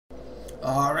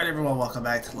Alright everyone, welcome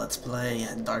back to Let's Play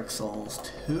Dark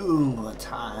Souls 2.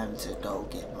 Time to go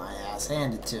get my ass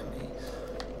handed to me.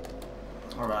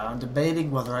 Alright, I'm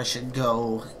debating whether I should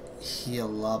go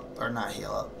heal up, or not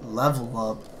heal up, level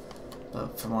up.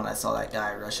 But from when I saw that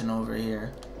guy rushing over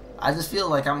here, I just feel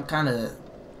like I'm kind of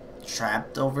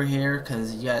trapped over here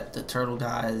because you got the turtle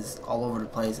guys all over the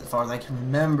place as far as I can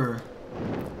remember.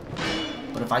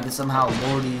 But if I could somehow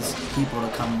lure these people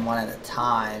to come one at a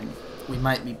time, we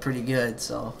might be pretty good,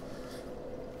 so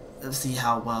let's see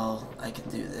how well I can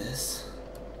do this.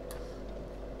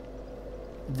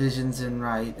 Visions in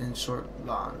right and short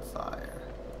bonfire.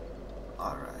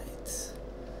 Alright.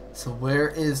 So where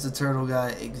is the turtle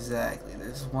guy exactly?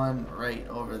 There's one right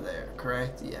over there,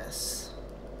 correct? Yes.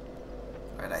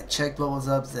 Alright, I checked what was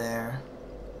up there.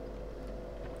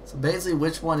 So basically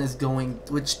which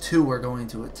two are going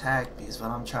to attack me is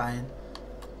what I'm trying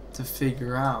to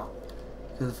figure out.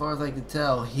 Because as far as I can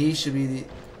tell, he should be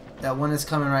that one that's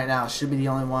coming right now should be the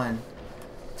only one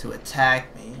to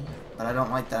attack me. But I don't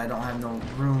like that I don't have no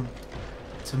room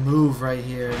to move right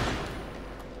here.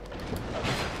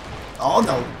 Oh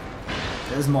no!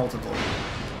 There's multiple.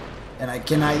 And I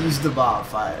cannot use the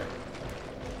bonfire.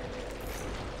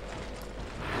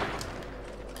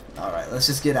 Alright, let's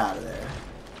just get out of there.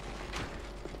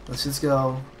 Let's just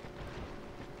go.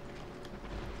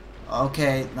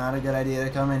 Okay, not a good idea to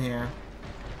come in here.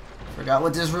 Forgot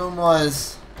what this room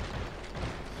was.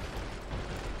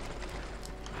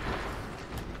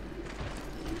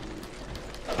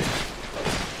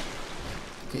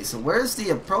 Okay, so where's the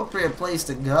appropriate place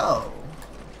to go?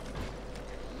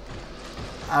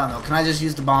 I don't know. Can I just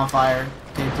use the bonfire?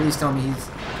 Okay, please tell me he's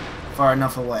far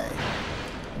enough away.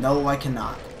 No, I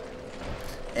cannot.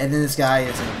 And then this guy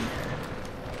is in here.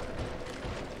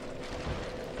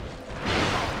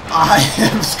 I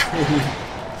am screwed.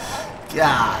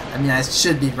 God, I mean, I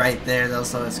should be right there though,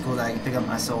 so it's cool that I can pick up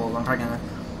my soul. I'm probably gonna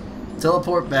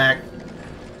teleport back.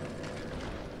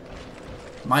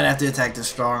 Might have to attack the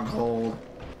stronghold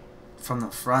from the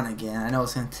front again. I know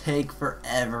it's gonna take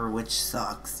forever, which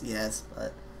sucks, yes,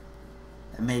 but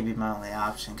that may be my only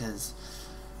option because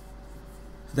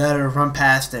that'll run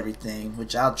past everything,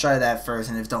 which I'll try that first,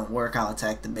 and if it don't work, I'll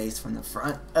attack the base from the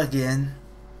front again.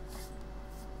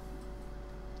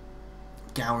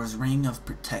 Gower's Ring of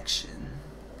Protection.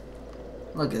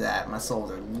 Look at that. My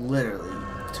souls are literally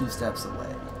 2 steps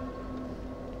away.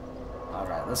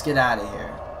 Alright, let's get out of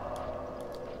here.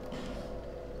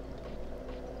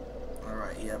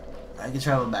 Alright, yep. I can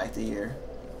travel back to here.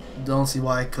 Don't see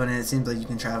why I couldn't. It seems like you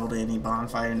can travel to any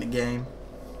bonfire in the game.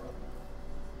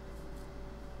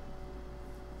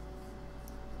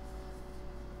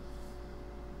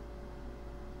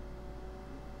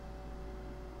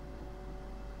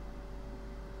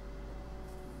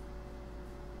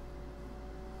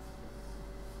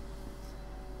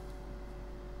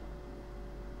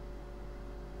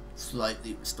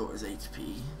 Slightly restores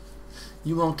HP.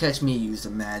 You won't catch me use the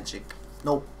magic.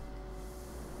 Nope.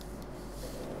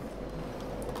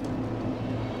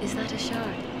 Is that a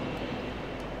shard?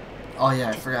 Oh yeah,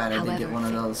 I forgot. I did However, get one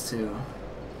of those too.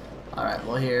 Alright,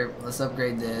 well here, let's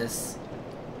upgrade this.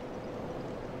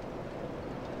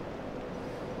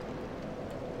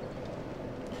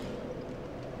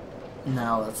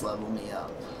 Now let's level me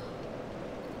up.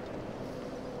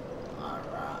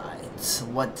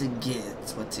 What to get?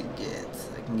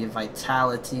 I can get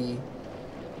vitality.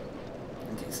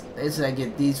 Okay, so basically I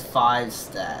get these 5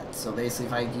 stats. So basically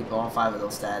if I can keep all 5 of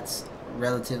those stats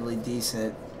relatively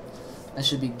decent, that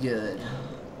should be good.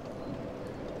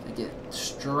 If I get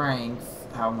strength,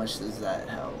 how much does that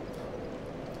help?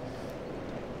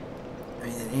 I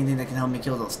mean, anything that can help me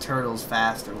kill those turtles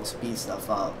faster will speed stuff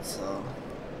up, so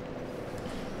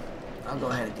I'll go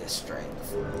ahead and get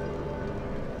strength.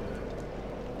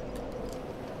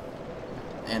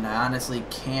 And I honestly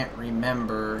can't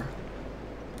remember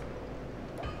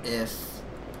if...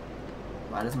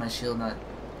 Why does my shield not...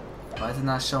 Why is it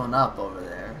not showing up over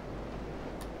there?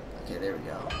 Okay, there we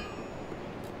go.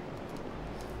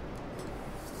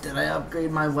 Did I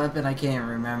upgrade my weapon? I can't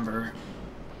remember.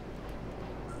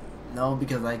 No,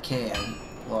 because I can.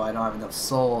 Well, I don't have enough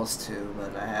souls to,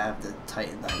 but I have the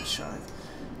Titanite shard.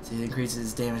 So it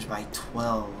increases damage by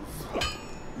 12.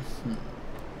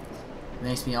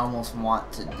 Makes me almost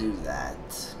want to do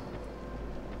that.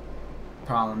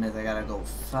 Problem is I gotta go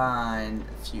find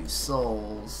a few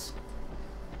souls.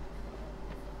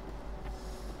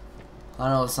 I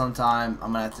know sometime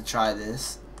I'm gonna have to try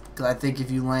this, because I think if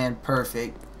you land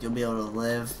perfect you'll be able to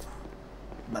live,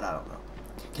 but I don't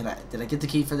know. Did I get the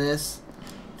key for this?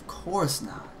 Of course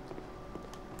not.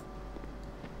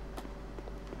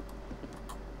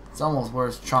 It's almost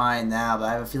worth trying now, but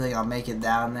I have a feeling I'll make it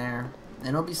down there. And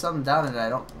it'll be something down there that I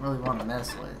don't really want to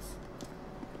mess with.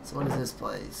 So what is this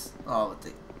place? Oh, with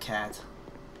the cat.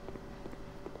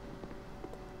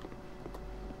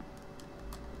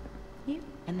 You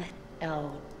and the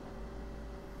oh.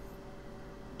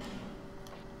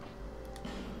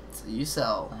 So you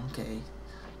sell, okay.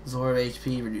 Absorb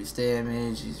HP, reduce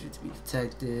damage, easier to be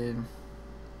detected.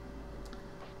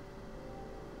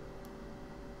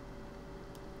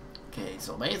 Okay,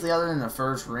 so basically other than the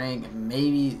first ring,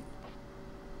 maybe...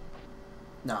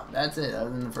 No, that's it. Other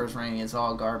than the first ring, it's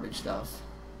all garbage stuff.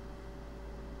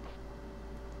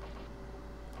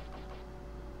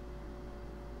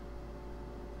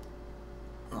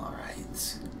 Alright,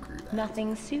 screw that.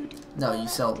 Nothing suit. No, you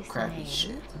sell crappy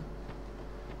shit.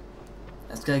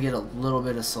 That's gonna get a little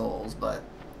bit of souls, but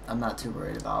I'm not too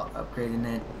worried about upgrading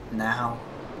it now.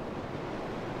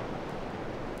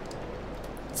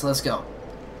 So let's go.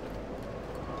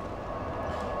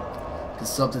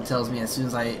 Because something tells me as soon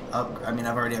as I I mean,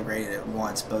 I've already upgraded it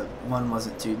once, but 1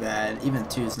 wasn't too bad. Even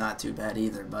 2 is not too bad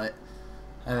either, but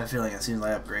I have a feeling as soon as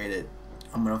I upgrade it,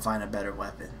 I'm gonna find a better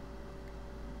weapon.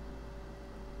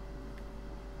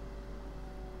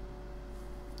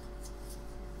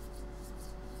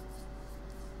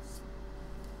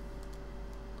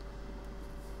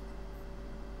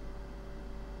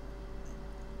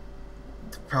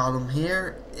 Problem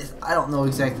here is I don't know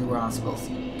exactly where I'm supposed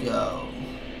to go.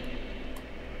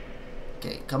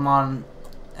 Okay, come on.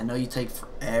 I know you take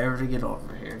forever to get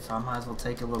over here, so I might as well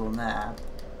take a little nap.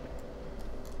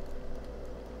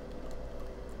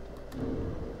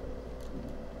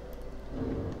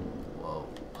 Whoa.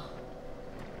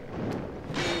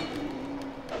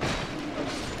 I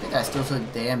think I still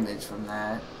took damage from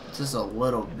that. Just a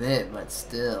little bit, but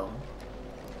still.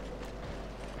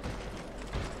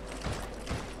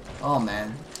 Oh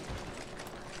man.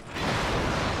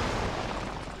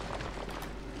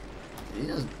 Did he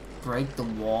just break the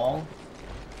wall?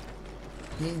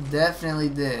 He definitely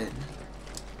did.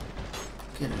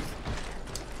 Goodness.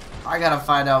 I gotta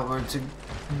find out where to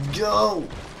go.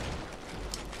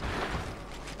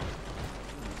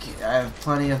 Okay, I have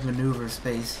plenty of maneuver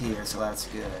space here, so that's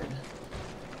good.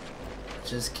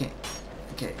 Just can't.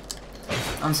 Okay.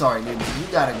 I'm sorry, dude. You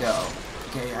gotta go.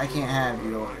 Okay, I can't have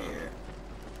you over here.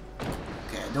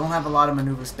 Okay, I don't have a lot of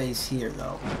maneuver space here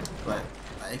though, but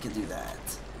I can do that.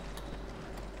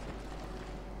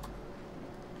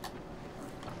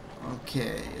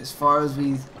 Okay, as far as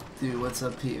we do, what's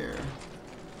up here?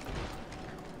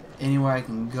 Anywhere I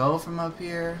can go from up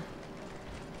here?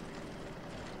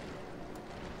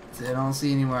 See, I don't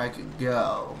see anywhere I could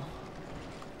go.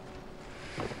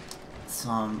 So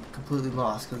I'm completely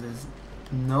lost because there's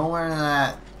nowhere in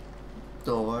that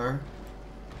door.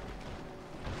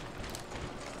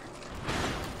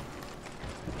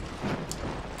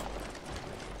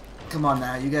 Come on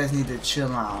now, you guys need to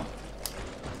chill out.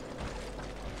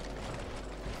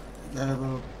 Is that a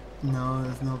little... No,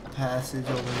 there's no passage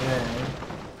over there.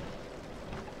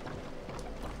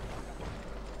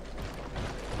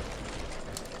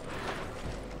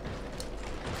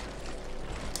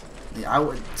 Yeah, I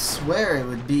would swear it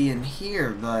would be in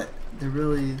here, but they're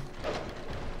really...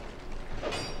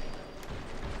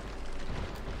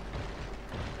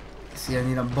 See, I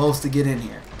need them both to get in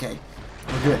here. Okay,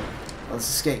 we're good. Let's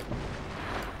escape.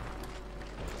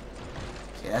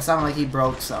 Okay, that sounded like he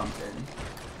broke something.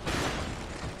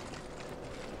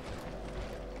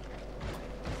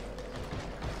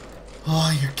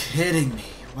 Oh, you're kidding me.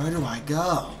 Where do I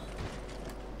go?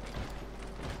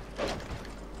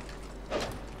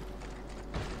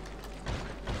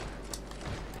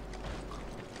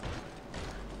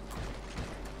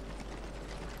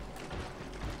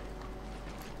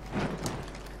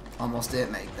 Almost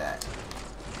didn't make that.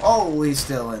 Oh, he's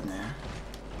still in there.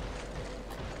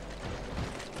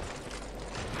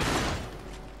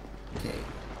 Okay.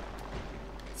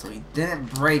 So he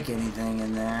didn't break anything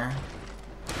in there.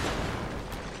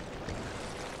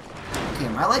 Okay,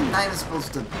 am I like not even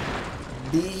supposed to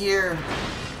be here?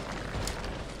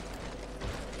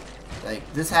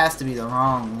 Like, this has to be the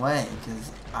wrong way,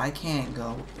 because I can't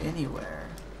go anywhere.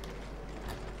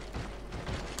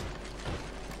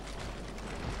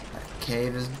 That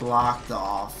cave is blocked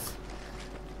off.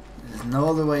 There's no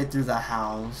other way through the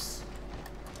house.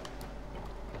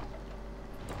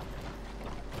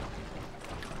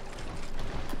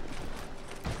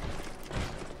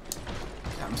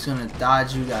 I'm just gonna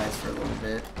dodge you guys for a little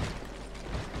bit.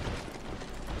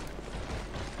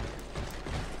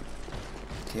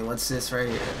 Okay, what's this right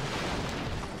here?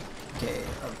 Okay,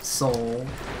 a soul.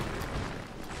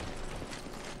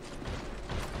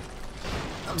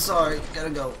 I'm sorry, gotta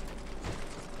go.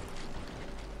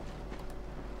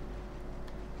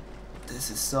 This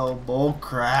is so bull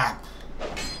crap.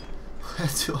 Where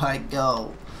do I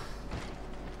go?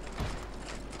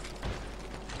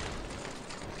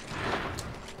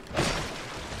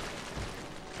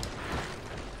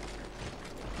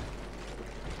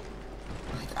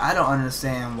 Like, I don't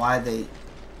understand why they...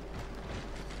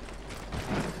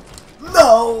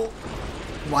 No!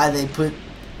 Why they put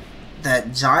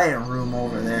that giant room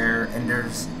over there and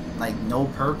there's like no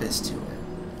purpose to it.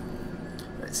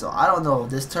 Right, so I don't know,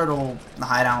 this turtle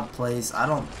hideout place, I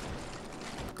don't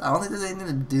think there's anything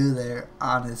to do there,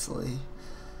 honestly.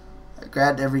 I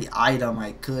grabbed every item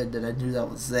I could that I knew that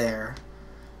was there.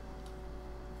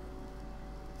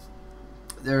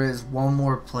 There is one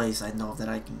more place I know that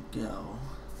I can go.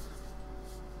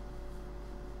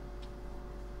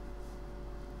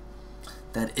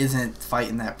 That isn't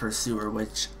fighting that pursuer,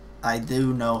 which I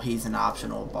do know he's an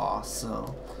optional boss,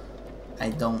 so I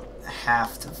don't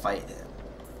have to fight him,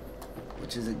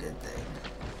 which is a good thing,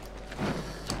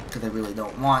 because I really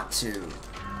don't want to.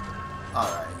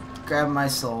 Alright, grab my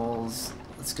souls,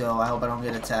 let's go. I hope I don't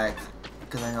get attacked,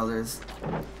 because I know there's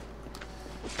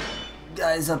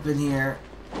guys up in here.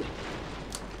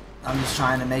 I'm just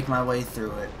trying to make my way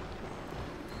through it.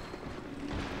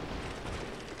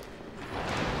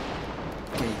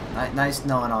 Nice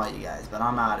knowing all you guys, but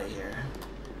I'm out of here.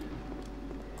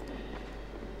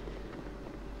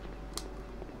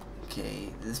 Okay,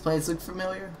 does this place look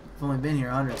familiar? I've only been here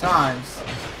 100 times.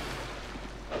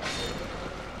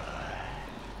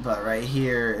 But right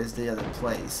here is the other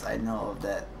place I know of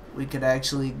that we could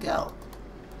actually go.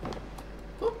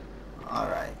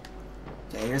 Alright.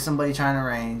 Okay, here's somebody trying to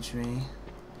range me.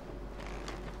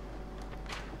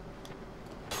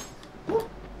 Whoop.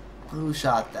 Who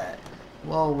shot that?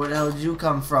 Whoa, where the hell did you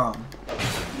come from?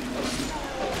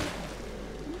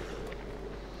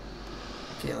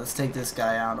 Okay, let's take this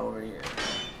guy out over here.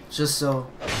 Just so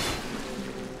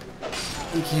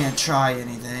he can't try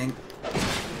anything.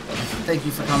 Thank you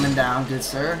for coming down, good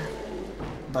sir.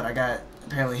 But I got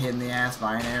apparently hit in the ass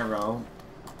by an arrow.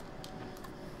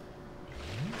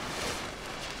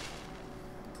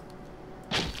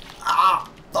 Ah!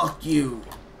 Fuck you!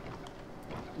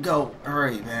 Go,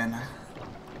 hurry, man.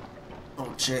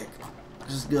 Oh, chick.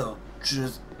 Just go.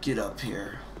 Just get up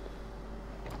here.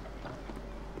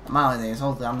 My only thing is,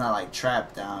 hopefully I'm not, like,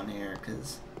 trapped down here,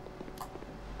 because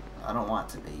I don't want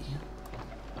to be.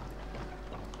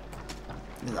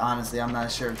 Because honestly, I'm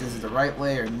not sure if this is the right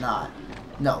way or not.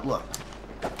 No, look.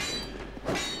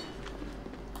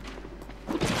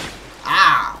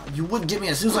 Ah! You would get me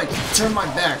as soon as I turn my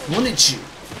back, wouldn't you?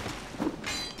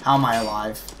 How am I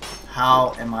alive?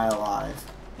 How am I alive?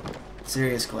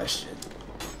 Serious question.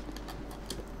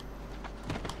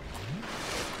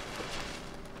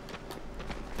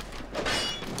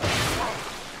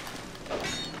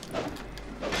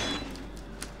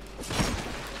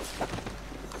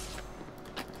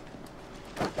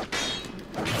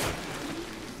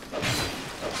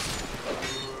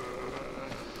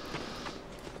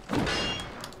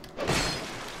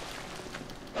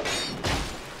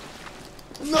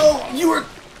 No, you were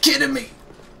kidding me.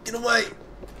 Get away.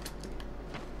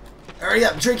 Hurry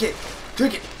up, drink it.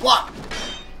 Drink it. Block.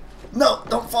 No,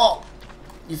 don't fall.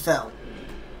 You fell.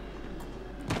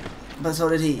 But so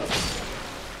did he.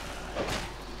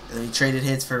 And he traded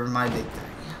hits for my victory.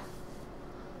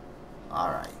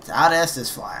 Alright, out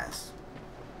Estes flies.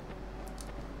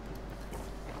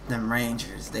 Them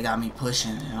Rangers, they got me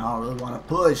pushing, and I don't really want to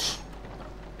push.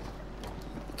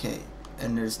 Okay,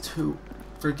 and there's too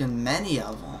freaking many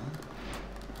of them.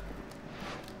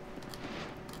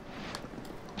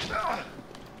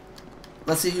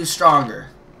 Let's see who's stronger.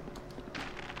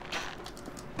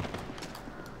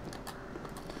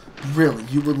 Really,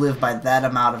 you would live by that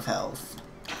amount of health?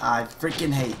 I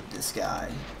freaking hate this guy.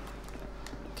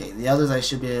 Okay, the others I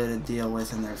should be able to deal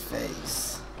with in their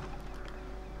face.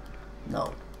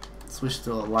 No. Switch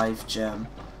to a life gem.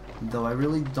 Though I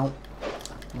really don't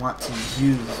want to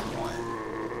use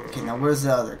one. Okay, now where's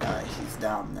the other guy? He's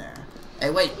down there. Hey,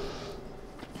 wait!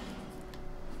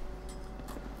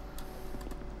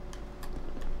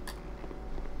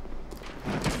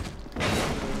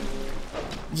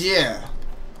 Yeah!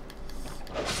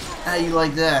 How you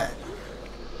like that?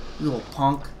 You little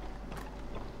punk.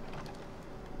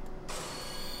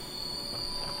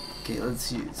 Okay,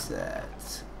 let's use that.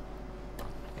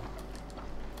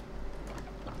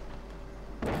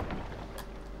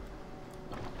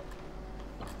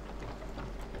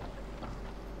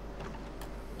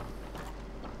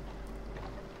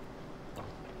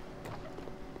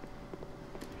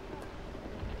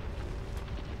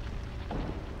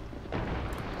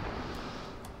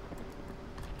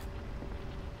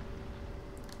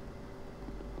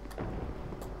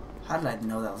 How did I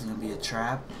know that was gonna be a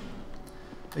trap?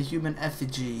 A human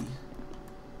effigy.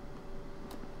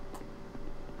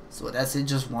 So that's it,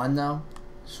 just one though?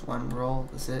 Just one roll,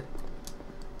 that's it?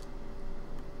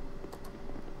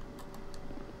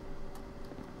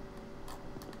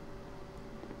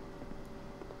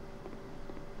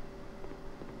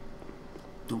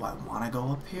 Do I want to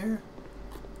go up here?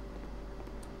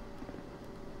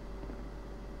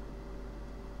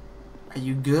 Are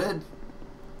you good?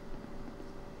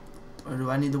 Or do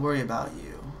I need to worry about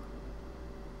you?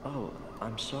 Oh,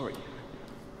 I'm sorry.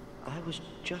 I was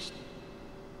just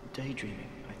daydreaming,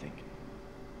 I think.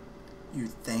 You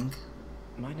think?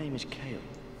 My name is Kale.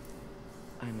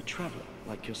 I'm a traveler,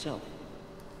 like yourself.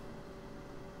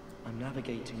 I'm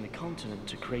navigating the continent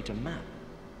to create a map.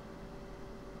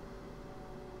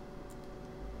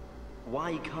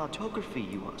 Why cartography,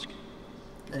 you ask?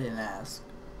 I didn't ask.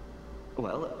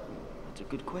 Well, that's a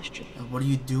good question. What are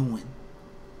you doing?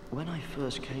 When I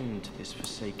first came to this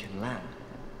forsaken land,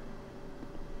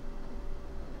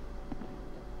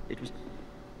 it was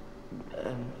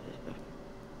a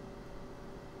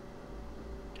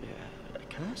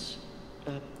curse?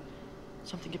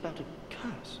 Something about a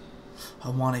curse? I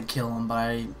want to kill him, but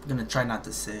I'm gonna try not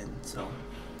to sin, so.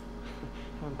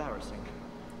 How embarrassing.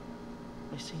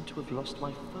 I seem to have lost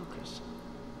my focus.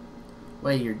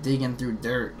 Wait, you're digging through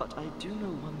dirt. But I do know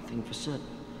one thing for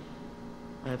certain.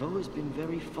 I have always been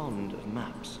very fond of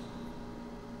maps.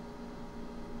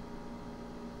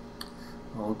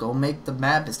 Well, go make the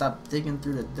map and stop digging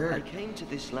through the I dirt. came to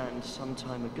this land some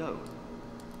time ago.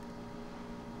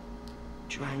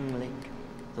 Drangleic,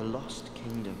 the Lost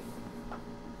Kingdom.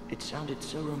 It sounded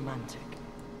so romantic.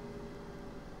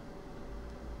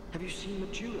 Have you seen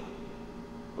Majula?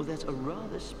 Well, there's a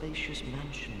rather spacious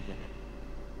mansion there.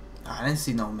 I didn't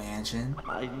see no mansion.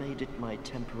 I made it my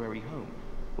temporary home.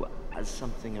 Well, as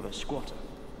something of a squatter,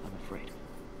 I'm afraid.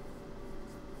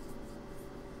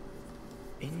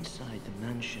 Inside the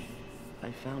mansion,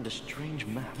 I found a strange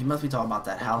map. You must be talking about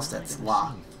that house that's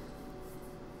locked.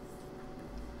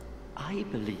 I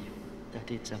believe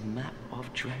that it's a map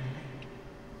of Drangleic.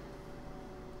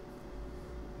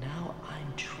 Now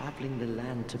I'm traveling the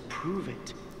land to prove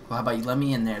it. Well, how about you let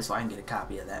me in there so I can get a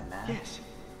copy of that map? Yes.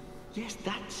 Yes,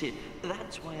 that's it.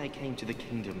 That's why I came to the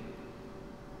kingdom.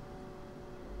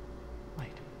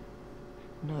 Wait.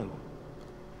 No.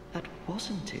 That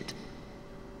wasn't it.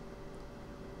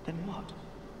 Then what?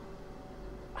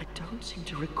 I don't seem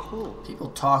to recall. People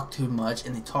talk too much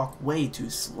and they talk way too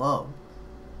slow.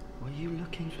 Were you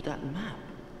looking for that map?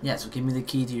 Yeah, so give me the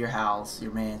key to your house,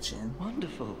 your mansion.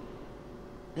 Wonderful.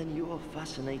 Then you're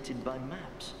fascinated by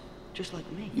maps, just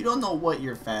like me. You don't know what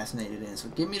you're fascinated in, so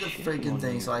give me the Shame freaking on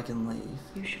thing you. so I can leave.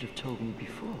 You should have told me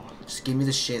before. Just give me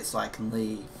the shit so I can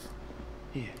leave.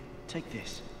 Here, take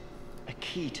this. A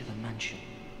key to the mansion.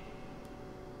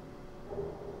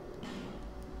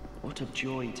 What a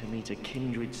joy to meet a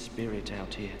kindred spirit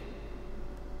out here.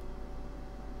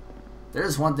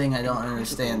 There's one thing I don't Incredible,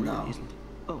 understand really, though. isn't it?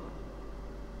 Oh,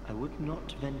 I would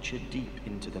not venture deep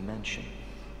into the mansion.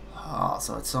 Oh,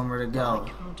 so it's somewhere to I go.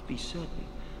 can't be certain,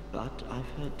 but I've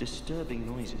heard disturbing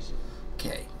noises.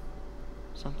 Okay.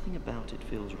 Something about it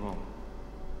feels wrong.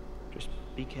 Just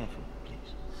be careful,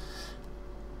 please.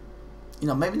 You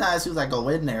know, maybe not as soon as I go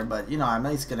in there, but you know, I'm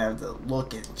at least gonna have to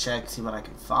look and check, see what I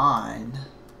can find.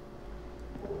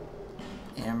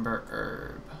 Amber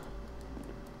herb.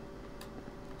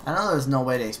 I know there's no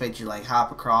way to expect you to like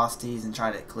hop across these and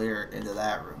try to clear into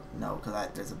that room. No, because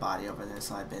there's a body over there,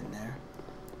 so I've been there.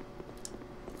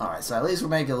 Alright, so at least we're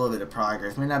making a little bit of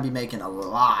progress. We may not be making a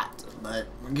lot, but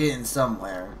we're getting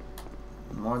somewhere.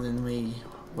 More than we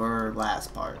were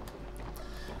last part.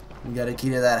 We got a key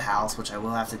to that house, which I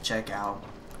will have to check out.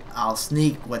 I'll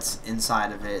sneak what's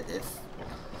inside of it. If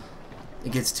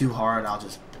it gets too hard, I'll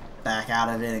just back out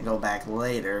of it and go back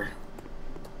later.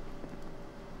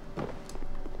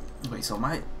 Wait, so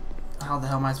how the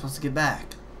hell am I supposed to get back?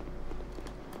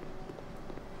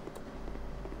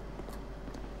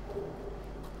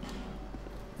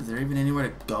 Is there even anywhere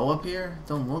to go up here?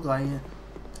 Don't look like it.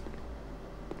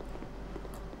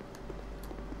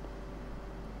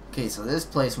 Okay, so this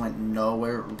place went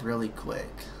nowhere really quick.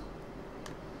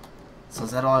 So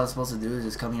is that all I was supposed to do, is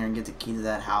just come here and get the key to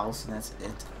that house and that's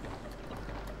it?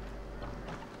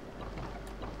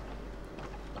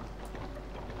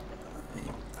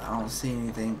 I don't see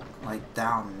anything like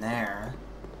down there.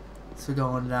 So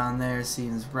going down there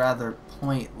seems rather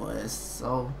pointless,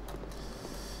 so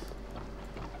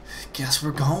guess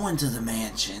we're going to the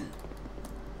mansion.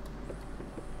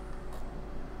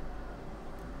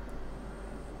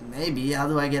 Maybe. How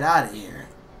do I get out of here?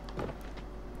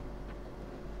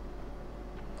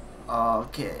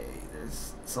 Okay,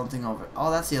 there's something over.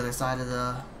 Oh, that's the other side of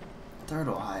the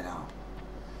turtle hideout.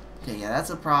 Okay, yeah, that's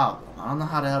a problem. I don't know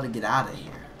how the hell to get out of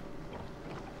here.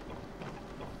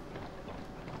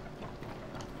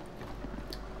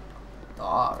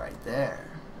 Oh, right there.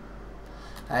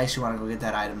 I actually want to go get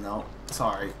that item though.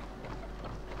 Sorry.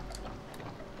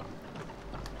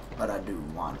 But I do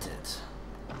want it.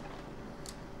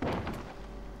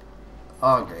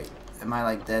 Oh, great. Am I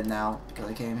like dead now because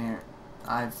I came here?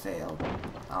 I failed.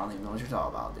 I don't even know what you're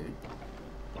talking about, dude.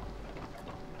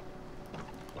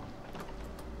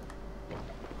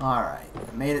 Alright,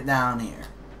 I made it down here.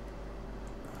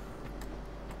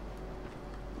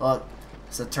 Look,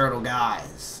 it's a turtle,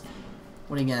 guys.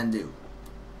 What are you gonna do?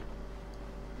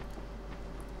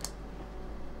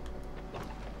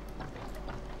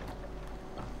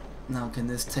 Now, can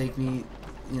this take me,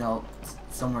 you know,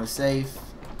 somewhere safe?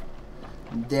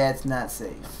 That's not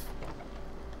safe.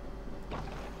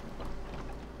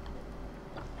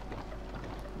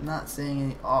 Not seeing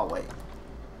any. Oh, wait.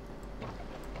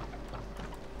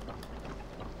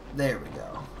 There we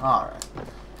go. Alright.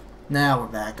 Now we're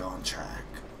back on track.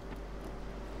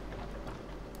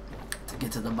 To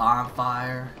get to the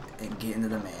bonfire and get into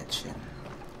the mansion.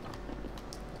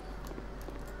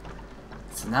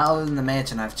 So now other than the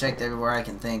mansion, I've checked everywhere I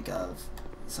can think of.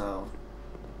 So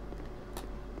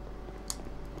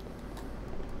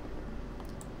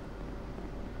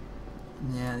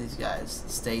yeah, these guys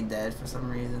stayed dead for some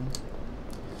reason.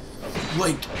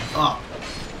 Wake up!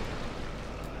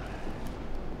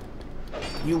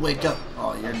 You wake up!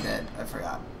 Oh, you're dead. I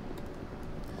forgot.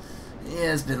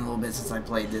 Yeah, it's been a little bit since I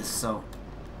played this, so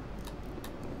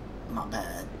my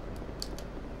bad.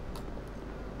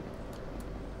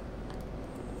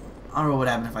 I don't know what would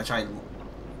happen if I tried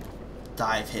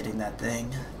dive hitting that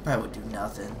thing. Probably would do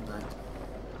nothing, but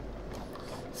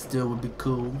still would be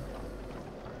cool.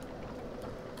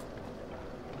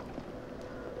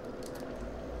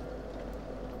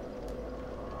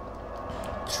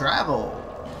 Travel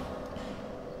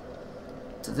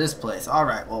to this place.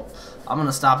 Alright, well, I'm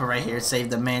gonna stop it right here, save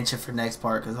the mansion for next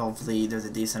part, because hopefully there's a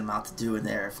decent amount to do in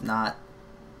there. If not,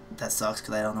 that sucks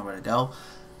because I don't know where to go.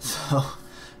 So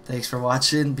thanks for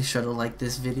watching. Be sure to like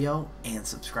this video and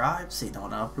subscribe so you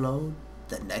don't upload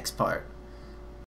the next part.